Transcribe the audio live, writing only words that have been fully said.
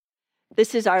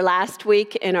This is our last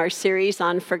week in our series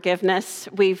on forgiveness.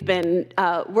 We've been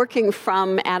working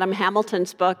from Adam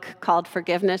Hamilton's book called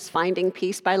Forgiveness, Finding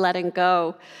Peace by Letting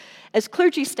Go. As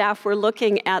clergy staff, we're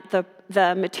looking at the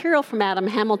material from Adam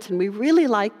Hamilton. We really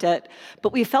liked it,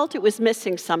 but we felt it was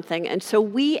missing something, and so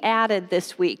we added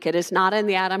this week, it is not in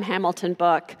the Adam Hamilton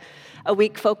book, a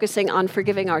week focusing on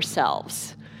forgiving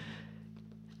ourselves.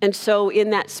 And so in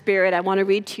that spirit, I want to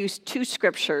read to you two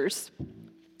scriptures.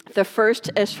 The first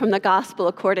is from the Gospel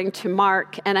according to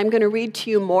Mark, and I'm going to read to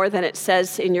you more than it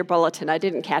says in your bulletin. I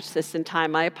didn't catch this in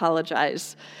time. I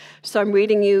apologize. So I'm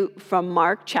reading you from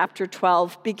Mark chapter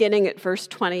 12, beginning at verse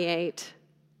 28.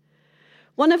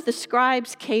 One of the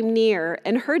scribes came near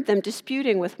and heard them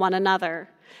disputing with one another.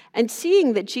 And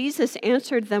seeing that Jesus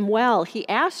answered them well, he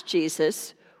asked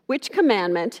Jesus, "Which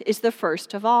commandment is the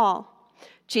first of all?"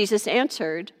 Jesus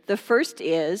answered, "The first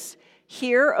is,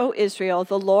 'Hear, O Israel,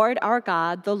 the Lord our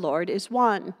God, the Lord is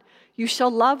one. You shall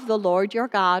love the Lord your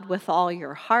God with all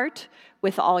your heart,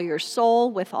 with all your soul,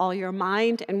 with all your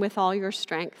mind, and with all your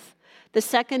strength. The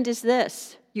second is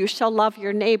this, you shall love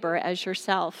your neighbor as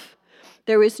yourself.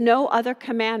 There is no other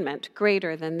commandment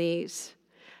greater than these.'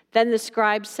 Then the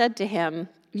scribe said to him,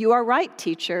 'You are right,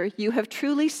 teacher. You have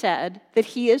truly said that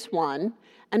he is one,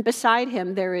 and beside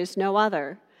him there is no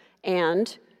other.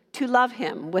 And to love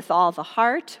him with all the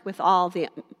heart, with all the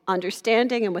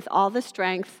understanding, and with all the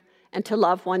strength, and to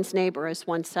love one's neighbor as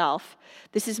oneself.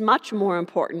 This is much more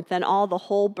important than all the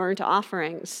whole burnt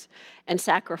offerings and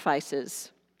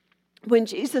sacrifices.' When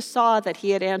Jesus saw that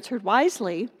he had answered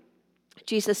wisely,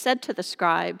 Jesus said to the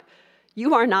scribe,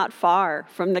 'You are not far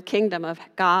from the kingdom of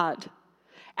God.'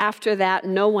 After that,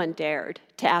 no one dared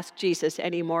to ask Jesus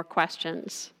any more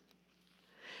questions."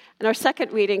 And our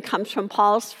second reading comes from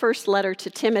Paul's first letter to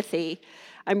Timothy.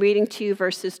 I'm reading to you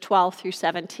verses 12 through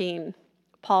 17.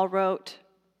 Paul wrote,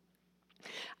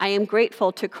 "I am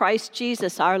grateful to Christ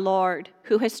Jesus our Lord,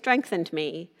 who has strengthened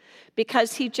me,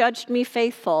 because he judged me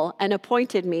faithful and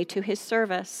appointed me to his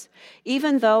service,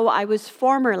 even though I was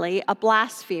formerly a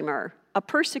blasphemer, a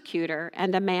persecutor,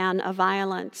 and a man of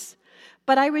violence.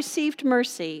 But I received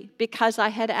mercy because I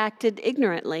had acted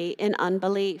ignorantly in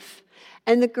unbelief.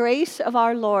 And the grace of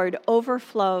our Lord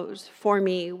overflows for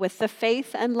me with the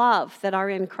faith and love that are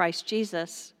in Christ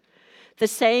Jesus. The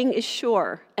saying is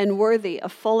sure and worthy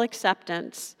of full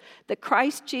acceptance, that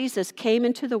Christ Jesus came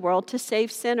into the world to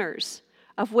save sinners,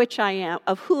 of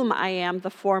whom I am the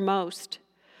foremost.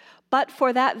 But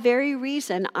for that very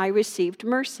reason I received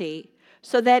mercy,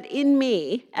 so that in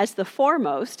me, as the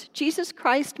foremost, Jesus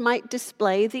Christ might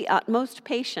display the utmost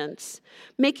patience,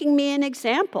 making me an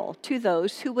example to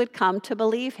those who would come to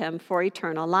believe him for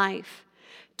eternal life.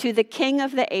 To the King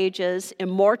of the ages,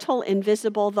 immortal,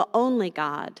 invisible, the only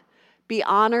God, be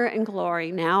honor and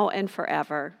glory now and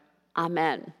forever.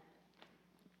 Amen."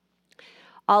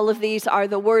 All of these are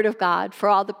the word of God for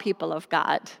all the people of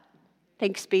God.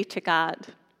 Thanks be to God.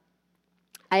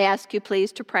 I ask you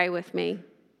please to pray with me.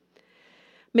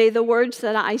 May the words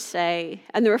that I say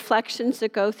and the reflections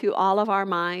that go through all of our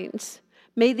minds,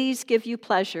 may these give you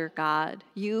pleasure, God,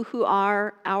 you who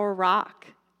are our rock,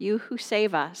 you who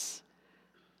save us.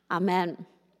 Amen.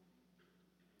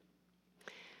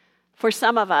 For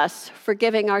some of us,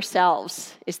 forgiving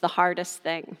ourselves is the hardest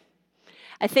thing.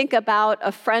 I think about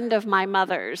a friend of my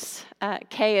mother's.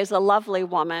 Kay is a lovely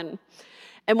woman.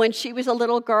 And when she was a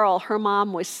little girl, her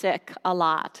mom was sick a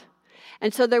lot.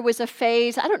 And so there was a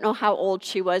phase, I don't know how old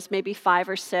she was, maybe 5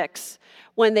 or 6,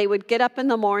 when they would get up in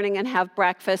the morning and have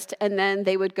breakfast, and then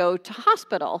they would go to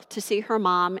hospital to see her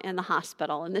mom in the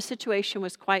hospital. And the situation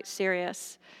was quite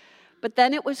serious. But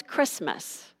then it was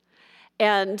Christmas,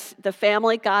 and the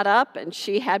family got up, and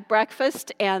she had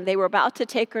breakfast, and they were about to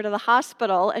take her to the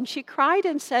hospital, and she cried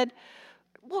and said,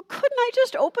 "Well, couldn't I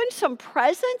just open some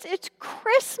presents? It's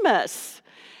Christmas."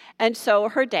 And so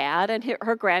her dad and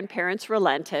her grandparents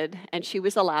relented, and she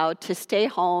was allowed to stay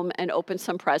home and open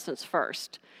some presents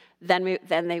first. Then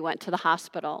they went to the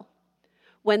hospital.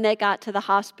 When they got to the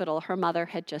hospital, her mother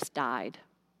had just died.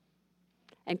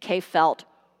 And Kay felt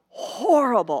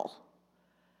horrible.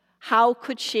 How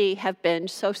could she have been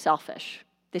so selfish?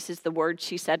 This is the word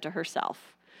she said to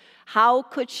herself. How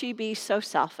could she be so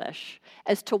selfish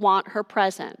as to want her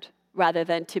present rather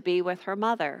than to be with her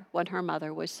mother when her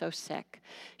mother was so sick?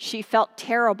 She felt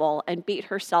terrible and beat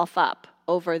herself up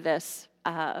over this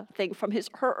thing from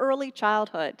her early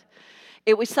childhood.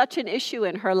 It was such an issue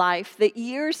in her life that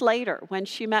years later, when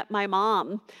she met my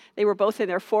mom, they were both in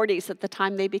their 40s at the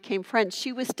time they became friends,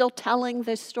 she was still telling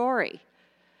this story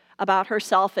about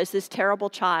herself as this terrible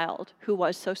child who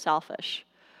was so selfish.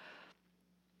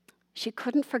 She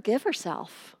couldn't forgive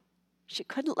herself. She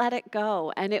couldn't let it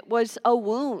go, and it was a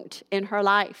wound in her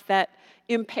life that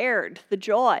impaired the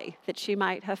joy that she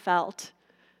might have felt.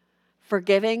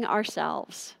 Forgiving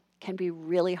ourselves can be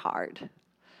really hard.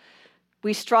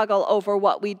 We struggle over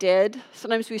what we did.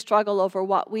 Sometimes we struggle over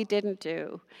what we didn't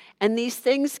do. And these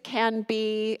things can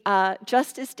be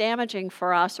just as damaging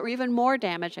for us, or even more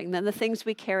damaging than the things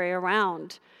we carry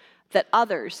around that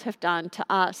others have done to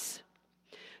us.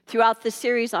 Throughout the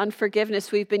series on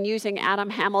forgiveness, we've been using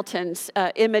Adam Hamilton's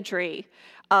imagery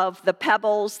of the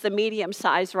pebbles, the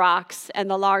medium-sized rocks, and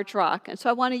the large rock. And so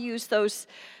I want to use those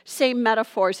same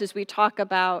metaphors as we talk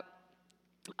about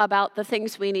the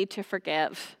things we need to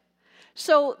forgive.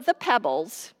 So the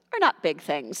pebbles are not big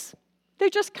things. They're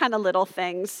just kind of little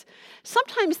things.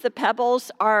 Sometimes the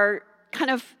pebbles are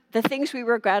kind of the things we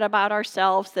regret about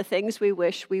ourselves, the things we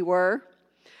wish we were.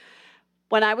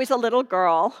 When I was a little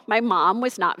girl, my mom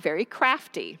was not very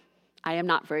crafty. I am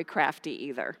not very crafty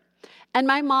either. And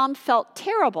my mom felt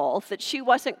terrible that she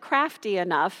wasn't crafty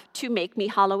enough to make me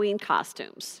Halloween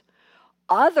costumes.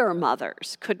 Other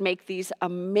mothers could make these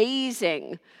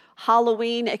amazing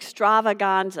Halloween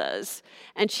extravaganzas,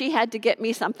 and she had to get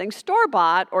me something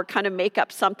store-bought or kind of make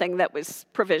up something that was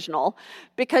provisional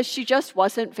because she just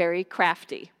wasn't very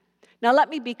crafty. Now, let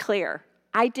me be clear.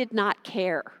 I did not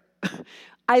care.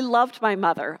 I loved my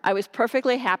mother. I was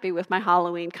perfectly happy with my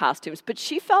Halloween costumes, but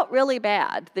she felt really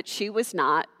bad that she was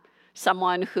not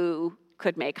someone who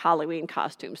could make Halloween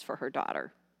costumes for her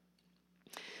daughter.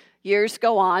 Years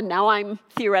go on. Now I'm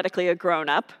theoretically a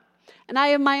grown-up, and I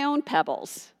have my own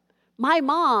pebbles. My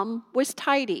mom was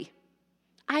tidy.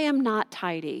 I am not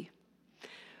tidy.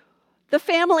 The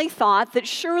family thought that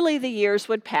surely the years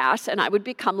would pass and I would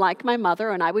become like my mother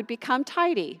and I would become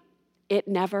tidy. It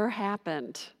never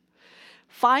happened.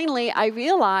 Finally, I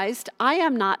realized I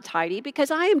am not tidy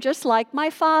because I am just like my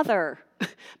father.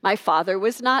 My father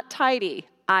was not tidy.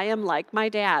 I am like my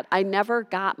dad. I never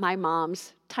got my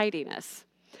mom's tidiness.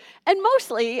 And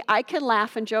mostly, I can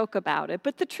laugh and joke about it,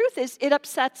 but the truth is, it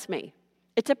upsets me.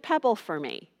 It's a pebble for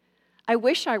me. I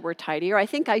wish I were tidy, or I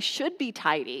think I should be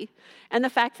tidy, and the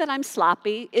fact that I'm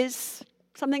sloppy is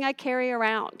something I carry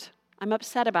around. I'm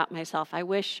upset about myself. I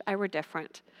wish I were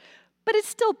different. But it's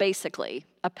still basically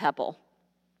a pebble.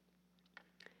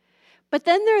 But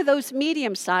then there are those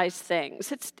medium-sized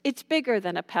things. It's bigger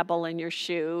than a pebble in your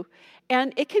shoe,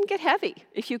 and it can get heavy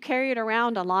if you carry it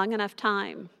around a long enough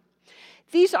time.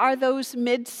 These are those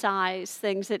mid-size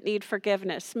things that need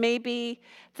forgiveness. Maybe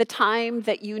the time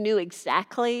that you knew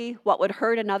exactly what would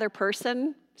hurt another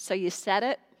person, so you said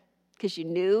it because you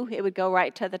knew it would go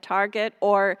right to the target.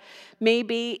 Or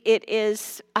maybe it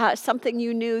is something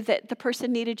you knew that the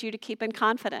person needed you to keep in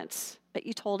confidence, but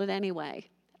you told it anyway.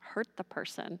 It hurt the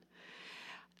person.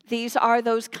 These are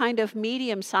those kind of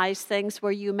medium-sized things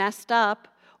where you messed up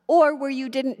or where you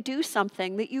didn't do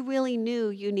something that you really knew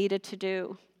you needed to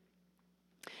do.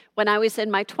 When I was in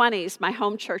my 20s, my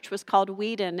home church was called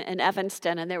Whedon in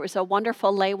Evanston, and there was a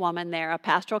wonderful laywoman there, a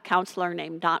pastoral counselor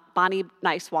named Bonnie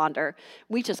Nicewander.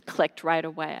 We just clicked right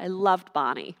away. I loved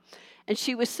Bonnie. And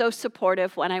she was so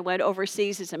supportive when I went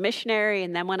overseas as a missionary,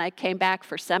 and then when I came back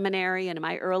for seminary and in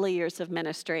my early years of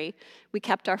ministry. We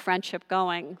kept our friendship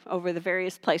going over the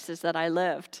various places that I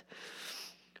lived.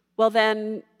 Well,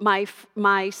 then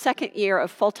my second year of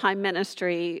full-time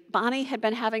ministry, Bonnie had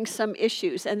been having some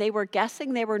issues, and they were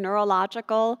guessing they were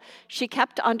neurological. She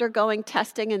kept undergoing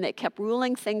testing, and they kept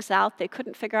ruling things out. They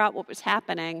couldn't figure out what was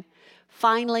happening.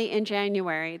 Finally, in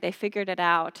January, they figured it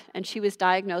out, and she was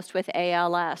diagnosed with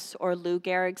ALS, or Lou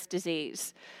Gehrig's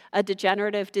disease, a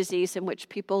degenerative disease in which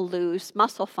people lose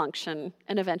muscle function,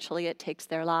 and eventually it takes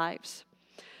their lives.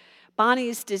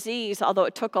 Bonnie's disease, although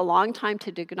it took a long time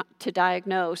to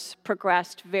diagnose,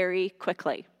 progressed very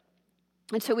quickly.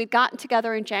 And so we'd gotten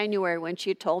together in January when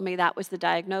she told me that was the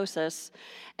diagnosis.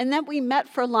 And then we met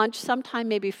for lunch sometime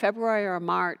maybe February or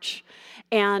March.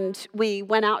 And we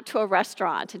went out to a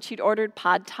restaurant, and she'd ordered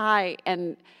pad thai.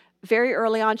 And very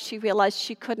early on, she realized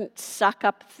she couldn't suck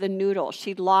up the noodle.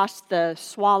 She'd lost the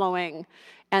swallowing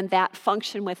and that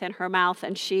function within her mouth,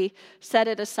 and she set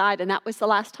it aside, and that was the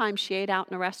last time she ate out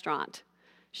in a restaurant.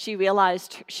 She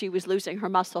realized she was losing her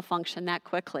muscle function that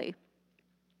quickly.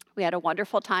 We had a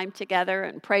wonderful time together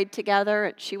and prayed together,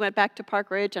 and she went back to Park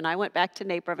Ridge, and I went back to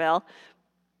Naperville.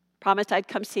 Promised I'd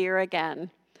come see her again.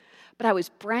 But I was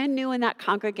brand new in that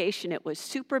congregation. It was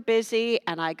super busy,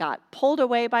 and I got pulled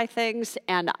away by things,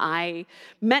 and I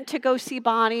meant to go see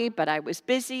Bonnie, but I was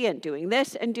busy and doing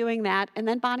this and doing that, and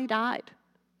then Bonnie died.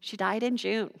 She died in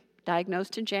June,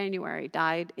 diagnosed in January,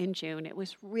 died in June. It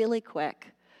was really quick.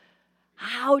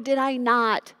 How did I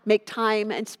not make time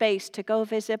and space to go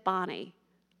visit Bonnie?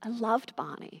 I loved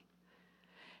Bonnie.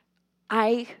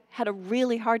 I had a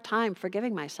really hard time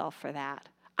forgiving myself for that.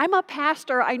 I'm a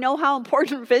pastor. I know how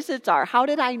important visits are. How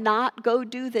did I not go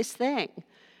do this thing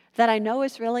that I know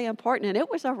is really important? And it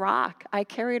was a rock I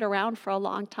carried around for a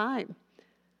long time.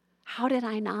 How did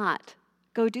I not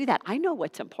go do that? I know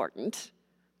what's important,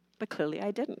 but clearly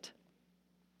I didn't.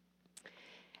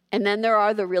 And then there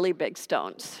are the really big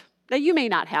stones. Now, you may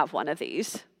not have one of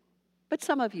these, but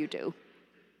some of you do.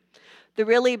 The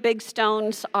really big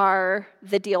stones are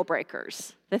the deal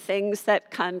breakers, the things that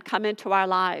can come into our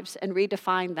lives and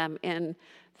redefine them in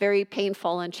very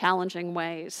painful and challenging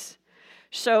ways.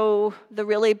 So the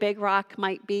really big rock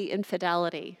might be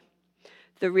infidelity.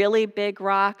 The really big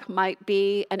rock might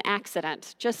be an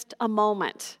accident, just a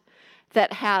moment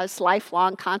that has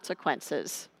lifelong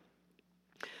consequences.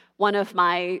 One of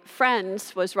my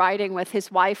friends was riding with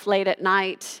his wife late at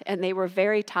night, and they were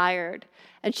very tired.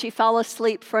 And she fell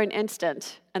asleep for an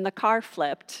instant, and the car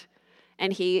flipped,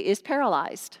 and he is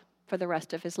paralyzed for the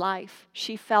rest of his life.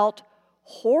 She felt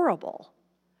horrible.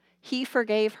 He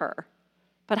forgave her,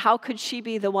 but how could she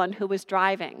be the one who was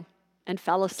driving and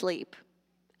fell asleep,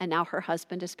 and now her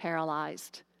husband is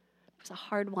paralyzed? It was a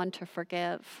hard one to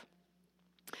forgive.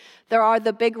 There are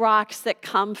the big rocks that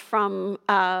come from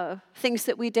things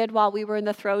that we did while we were in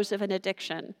the throes of an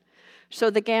addiction. So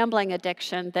the gambling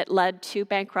addiction that led to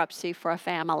bankruptcy for a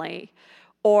family,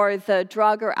 or the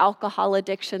drug or alcohol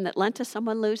addiction that led to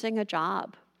someone losing a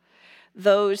job.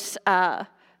 Those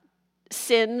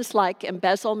sins like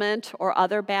embezzlement or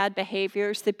other bad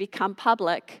behaviors that become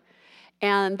public,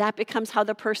 and that becomes how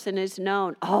the person is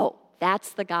known. Oh,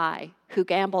 that's the guy who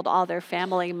gambled all their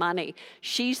family money.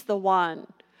 She's the one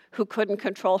who couldn't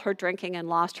control her drinking and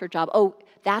lost her job. Oh,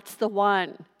 that's the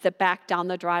one that backed down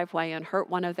the driveway and hurt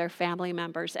one of their family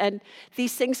members. And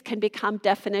these things can become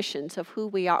definitions of who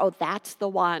we are. Oh, that's the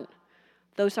one.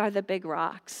 Those are the big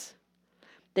rocks.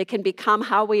 They can become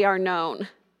how we are known,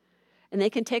 and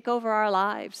they can take over our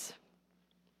lives.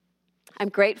 I'm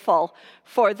grateful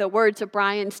for the words of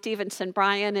Brian Stevenson.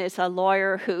 Brian is a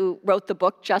lawyer who wrote the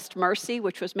book Just Mercy,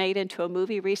 which was made into a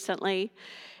movie recently.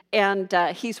 And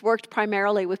he's worked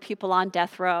primarily with people on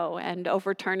death row and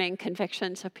overturning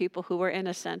convictions of people who were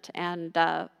innocent and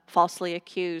falsely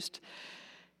accused.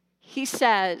 He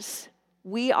says,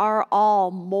 we are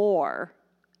all more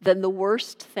than the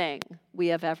worst thing we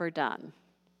have ever done.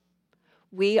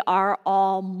 We are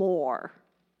all more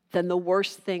than the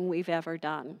worst thing we've ever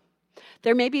done.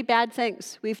 There may be bad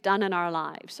things we've done in our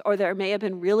lives, or there may have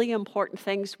been really important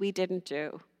things we didn't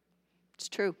do. It's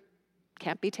true.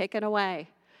 Can't be taken away.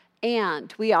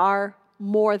 And we are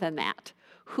more than that.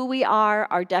 Who we are,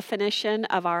 our definition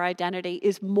of our identity,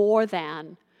 is more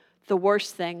than the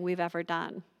worst thing we've ever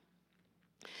done.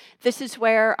 This is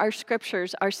where our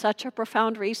scriptures are such a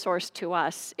profound resource to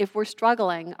us if we're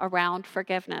struggling around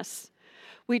forgiveness.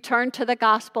 We turn to the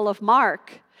Gospel of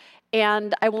Mark,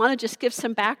 and I want to just give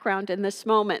some background in this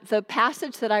moment. The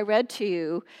passage that I read to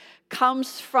you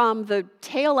comes from the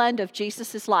tail end of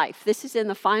Jesus' life. This is in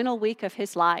the final week of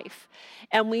his life.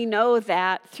 And we know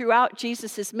that throughout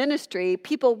Jesus' ministry,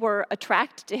 people were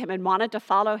attracted to him and wanted to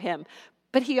follow him.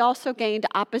 But he also gained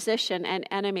opposition and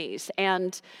enemies.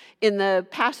 And in the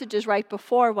passages right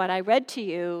before what I read to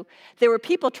you, there were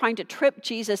people trying to trip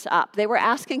Jesus up. They were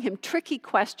asking him tricky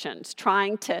questions,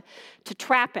 trying to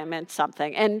trap him in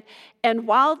something. And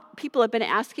while people have been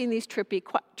asking these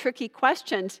tricky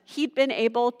questions, he'd been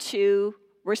able to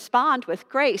respond with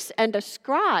grace. And a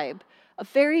scribe, a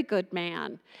very good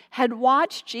man, had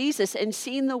watched Jesus and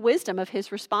seen the wisdom of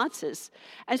his responses.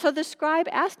 And so the scribe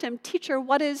asked him, "Teacher,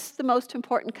 what is the most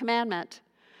important commandment?"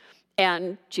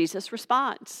 And Jesus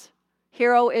responds,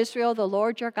 "Hear, O Israel, the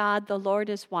Lord your God, the Lord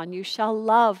is one. You shall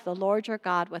love the Lord your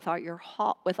God with all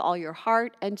your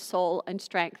heart and soul and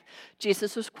strength."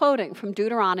 Jesus was quoting from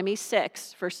Deuteronomy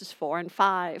 6, verses 4 and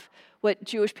 5, what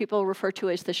Jewish people refer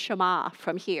to as the Shema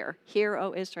from here. Hear,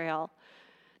 O Israel.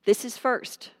 This is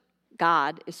first.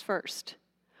 God is first.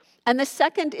 And the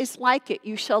second is like it.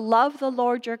 You shall love the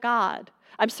Lord your God.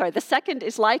 The second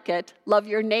is like it. Love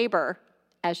your neighbor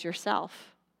as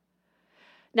yourself.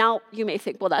 Now, you may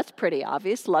think, well, that's pretty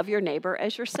obvious. Love your neighbor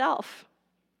as yourself.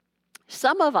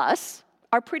 Some of us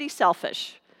are pretty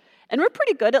selfish, and we're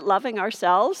pretty good at loving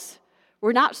ourselves.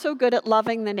 We're not so good at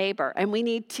loving the neighbor, and we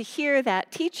need to hear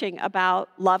that teaching about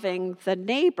loving the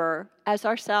neighbor as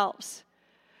ourselves.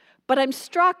 But I'm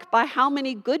struck by how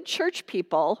many good church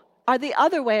people are the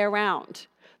other way around.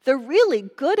 They're really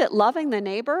good at loving the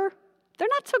neighbor. They're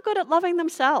not so good at loving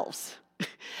themselves.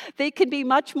 They can be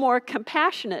much more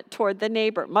compassionate toward the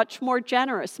neighbor, much more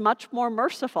generous, much more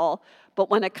merciful. But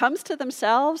when it comes to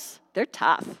themselves, they're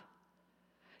tough.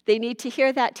 They need to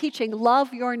hear that teaching,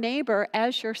 love your neighbor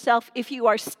as yourself. If you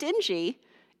are stingy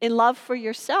in love for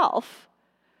yourself,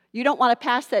 you don't want to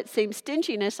pass that same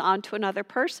stinginess on to another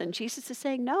person. Jesus is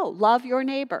saying, no, love your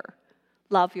neighbor,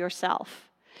 love yourself.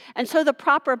 And so the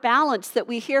proper balance that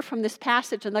we hear from this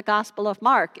passage in the Gospel of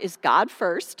Mark is God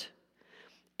first,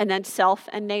 and then self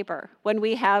and neighbor. When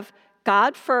we have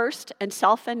God first and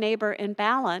self and neighbor in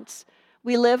balance,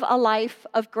 we live a life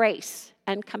of grace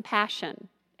and compassion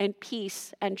and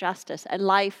peace and justice, and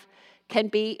life can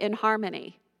be in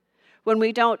harmony. When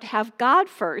we don't have God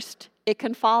first, it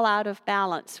can fall out of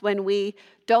balance. When we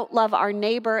don't love our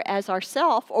neighbor as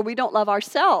ourselves, or we don't love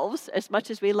ourselves as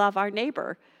much as we love our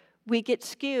neighbor, we get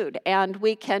skewed and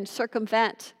we can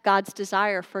circumvent God's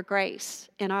desire for grace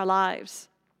in our lives.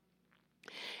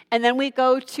 And then we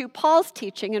go to Paul's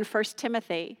teaching in 1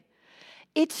 Timothy.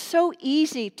 It's so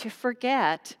easy to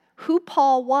forget who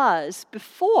Paul was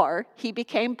before he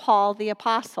became Paul the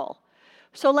Apostle.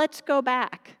 So let's go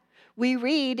back. We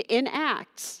read in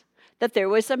Acts that there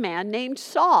was a man named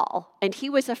Saul, and he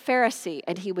was a Pharisee,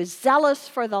 and he was zealous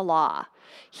for the law.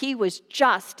 He was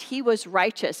just, he was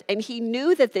righteous, and he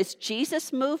knew that this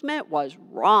Jesus movement was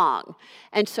wrong.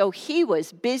 And so he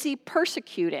was busy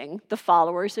persecuting the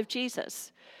followers of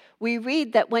Jesus. We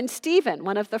read that when Stephen,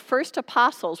 one of the first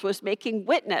apostles, was making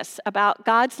witness about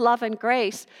God's love and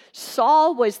grace,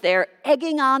 Saul was there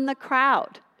egging on the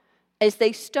crowd as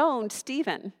they stoned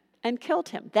Stephen and killed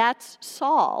him. That's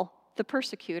Saul, the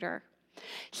persecutor.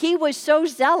 He was so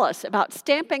zealous about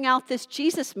stamping out this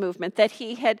Jesus movement that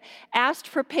he had asked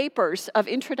for papers of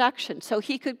introduction so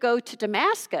he could go to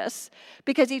Damascus,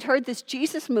 because he'd heard this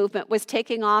Jesus movement was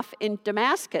taking off in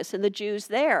Damascus and the Jews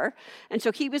there. And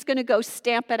so he was going to go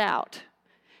stamp it out.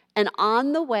 And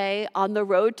on the way, on the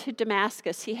road to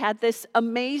Damascus, he had this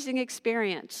amazing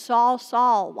experience. Saul,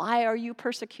 Saul, why are you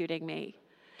persecuting me?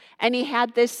 And he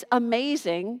had this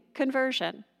amazing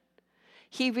conversion.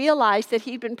 He realized that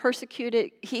he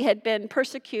had been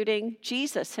persecuting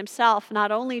Jesus himself, not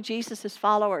only Jesus'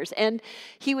 followers. And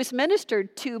he was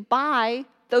ministered to by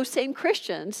those same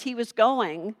Christians he was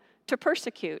going to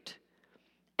persecute.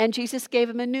 And Jesus gave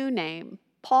him a new name,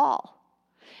 Paul.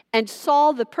 And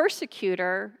Saul, the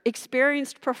persecutor,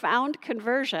 experienced profound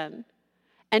conversion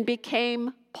and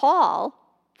became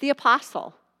Paul, the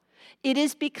apostle. It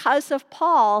is because of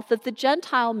Paul that the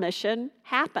Gentile mission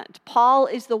happened. Paul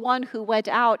is the one who went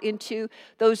out into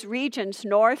those regions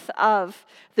north of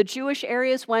the Jewish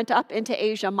areas, went up into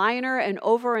Asia Minor and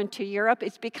over into Europe.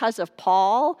 It's because of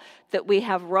Paul that we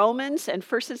have Romans and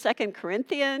 1st and 2nd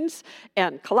Corinthians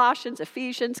and Colossians,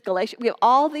 Ephesians, Galatians. We have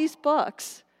all these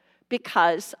books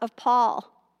because of Paul.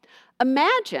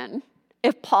 Imagine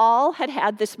if Paul had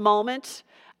had this moment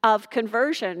of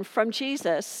conversion from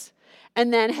Jesus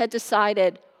and then had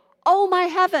decided, oh my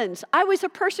heavens, I was a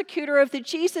persecutor of the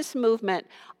Jesus movement.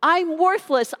 I'm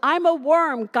worthless, I'm a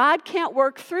worm, God can't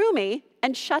work through me,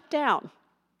 and shut down.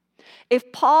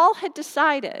 If Paul had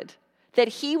decided that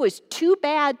he was too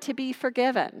bad to be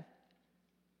forgiven,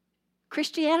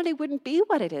 Christianity wouldn't be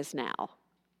what it is now.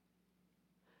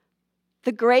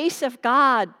 The grace of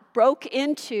God broke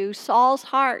into Saul's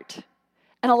heart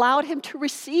and allowed him to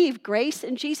receive grace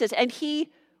in Jesus, and he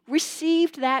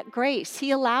received that grace.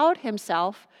 He allowed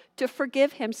himself to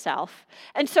forgive himself.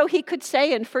 And so he could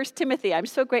say in 1 Timothy, I'm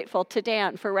so grateful to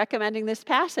Dan for recommending this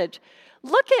passage,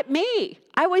 look at me.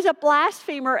 I was a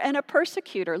blasphemer and a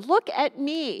persecutor. Look at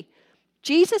me.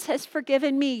 Jesus has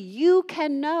forgiven me. You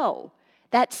can know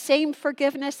that same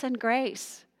forgiveness and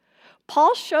grace.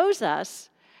 Paul shows us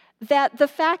that the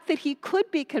fact that he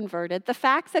could be converted, the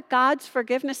fact that God's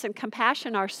forgiveness and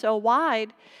compassion are so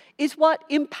wide, is what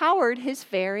empowered his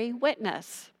very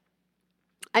witness.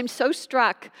 I'm so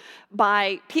struck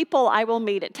by people I will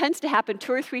meet. It tends to happen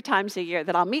 2 or 3 times a year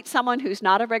that I'll meet someone who's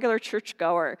not a regular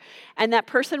churchgoer, and that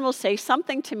person will say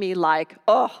something to me like,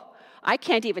 oh, I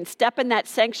can't even step in that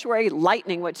sanctuary,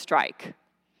 lightning would strike.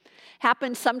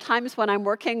 Happens sometimes when I'm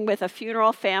working with a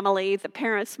funeral family. The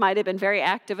parents might have been very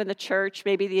active in the church.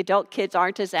 Maybe the adult kids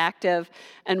aren't as active.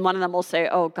 And one of them will say,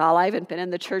 oh, God, I haven't been in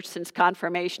the church since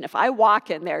confirmation. If I walk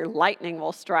in there, lightning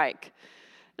will strike.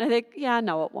 And I think, yeah,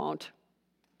 no, it won't.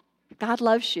 God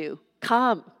loves you.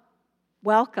 Come.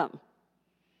 Welcome.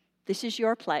 This is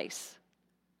your place.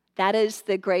 That is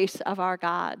the grace of our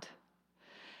God.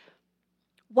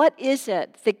 What is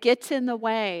it that gets in the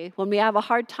way when we have a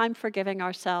hard time forgiving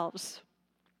ourselves?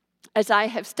 As I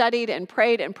have studied and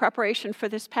prayed in preparation for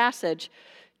this passage,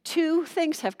 2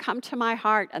 things have come to my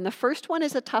heart, and the first one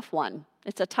is a tough one.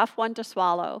 It's a tough one to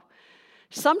swallow.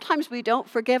 Sometimes we don't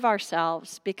forgive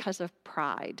ourselves because of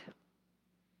pride.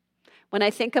 When I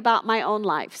think about my own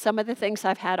life, some of the things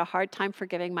I've had a hard time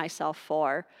forgiving myself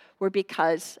for were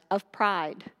because of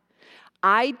pride.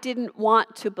 I didn't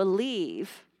want to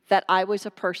believe that I was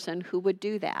a person who would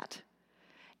do that.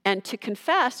 And to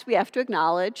confess, we have to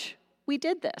acknowledge we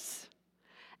did this.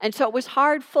 And so it was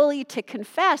hard fully to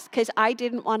confess because I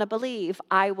didn't want to believe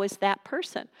I was that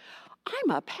person.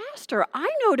 I'm a pastor.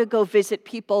 I know to go visit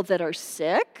people that are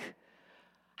sick.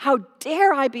 How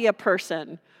dare I be a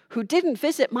person who didn't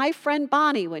visit my friend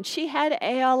Bonnie when she had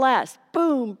ALS?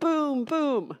 Boom, boom,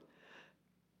 boom.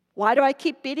 Why do I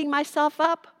keep beating myself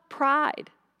up? Pride,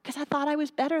 because I thought I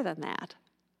was better than that.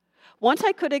 Once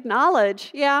I could acknowledge,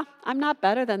 yeah, I'm not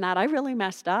better than that. I really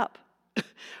messed up.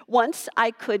 Once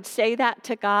I could say that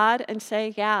to God and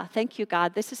say, yeah, thank you,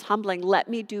 God. This is humbling. Let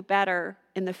me do better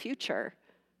in the future.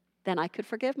 Then I could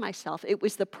forgive myself. It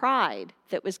was the pride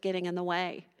that was getting in the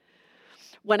way.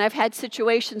 When I've had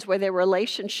situations where there were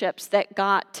relationships that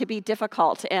got to be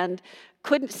difficult and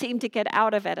couldn't seem to get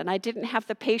out of it, and I didn't have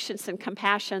the patience and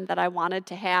compassion that I wanted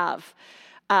to have,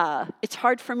 it's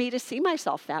hard for me to see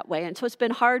myself that way. And so it's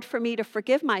been hard for me to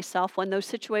forgive myself when those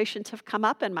situations have come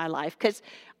up in my life, because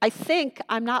I think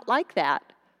I'm not like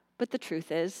that. But the truth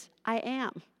is, I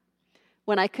am.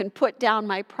 When I can put down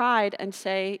my pride and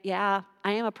say, yeah,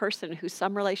 I am a person who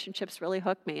some relationships really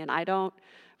hook me, and I don't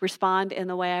respond in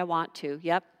the way I want to.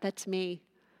 Yep, that's me.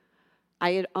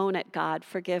 I own it, God,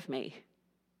 forgive me.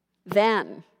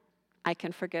 Then I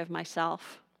can forgive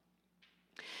myself.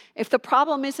 If the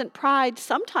problem isn't pride,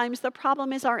 sometimes the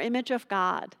problem is our image of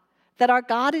God, that our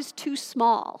God is too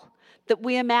small, that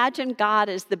we imagine God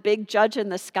as the big judge in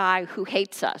the sky who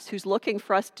hates us, who's looking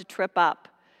for us to trip up.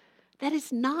 That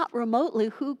is not remotely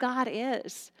who God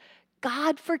is.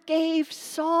 God forgave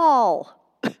Saul.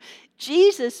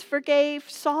 Jesus forgave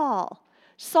Saul.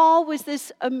 Saul was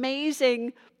this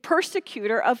amazing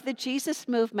persecutor of the Jesus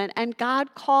movement, and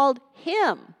God called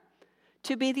him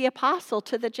to be the apostle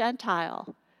to the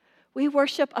Gentile. We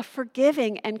worship a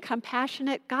forgiving and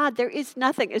compassionate God. There is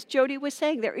nothing, as Jody was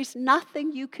saying, there is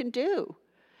nothing you can do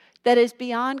that is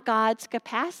beyond God's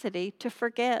capacity to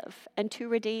forgive and to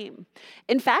redeem.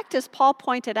 In fact, as Paul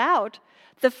pointed out,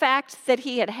 the fact that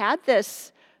he had had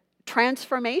this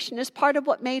transformation is part of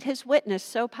what made his witness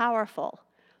so powerful.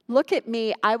 Look at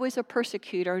me, I was a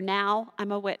persecutor, now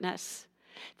I'm a witness.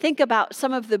 Think about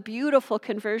some of the beautiful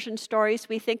conversion stories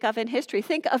we think of in history.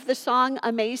 Think of the song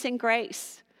Amazing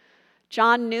Grace.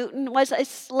 John Newton was a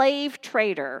slave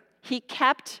trader. He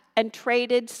kept and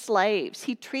traded slaves.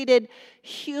 He treated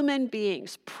human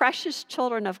beings, precious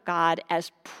children of God,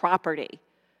 as property.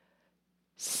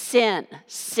 Sin,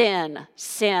 sin,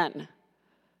 sin.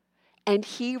 And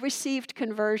he received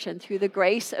conversion through the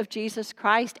grace of Jesus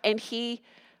Christ, and he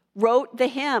wrote the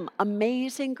hymn,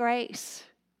 Amazing Grace.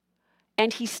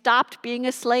 And he stopped being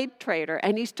a slave trader,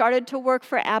 and he started to work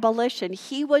for abolition.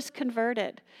 He was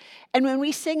converted. And when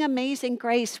we sing Amazing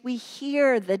Grace, we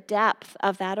hear the depth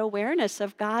of that awareness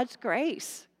of God's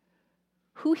grace.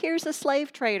 Who hears a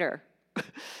slave trader?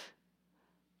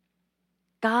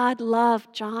 God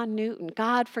loved John Newton.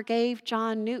 God forgave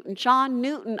John Newton. John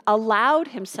Newton allowed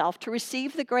himself to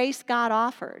receive the grace God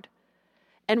offered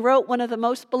and wrote one of the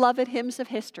most beloved hymns of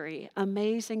history,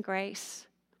 Amazing Grace.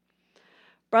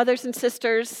 Brothers and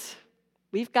sisters,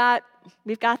 we've got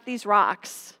these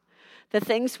rocks. The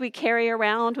things we carry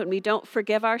around when we don't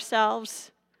forgive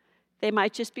ourselves, they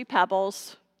might just be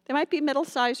pebbles. They might be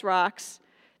middle-sized rocks.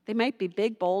 They might be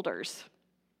big boulders.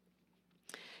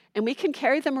 And we can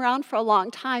carry them around for a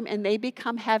long time and they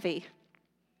become heavy.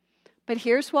 But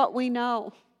here's what we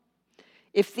know.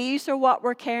 If these are what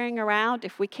we're carrying around,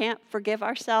 if we can't forgive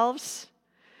ourselves,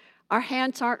 our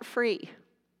hands aren't free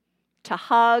to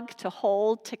hug, to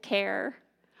hold, to care.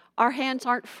 Our hands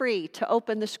aren't free to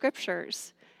open the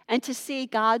scriptures and to see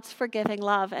God's forgiving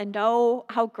love and know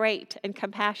how great and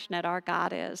compassionate our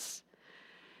God is.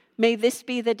 May this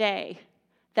be the day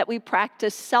that we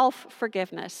practice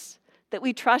self-forgiveness, that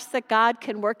we trust that God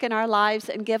can work in our lives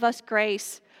and give us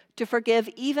grace to forgive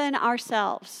even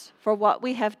ourselves for what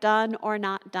we have done or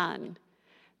not done.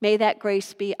 May that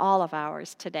grace be all of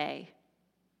ours today.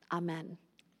 Amen.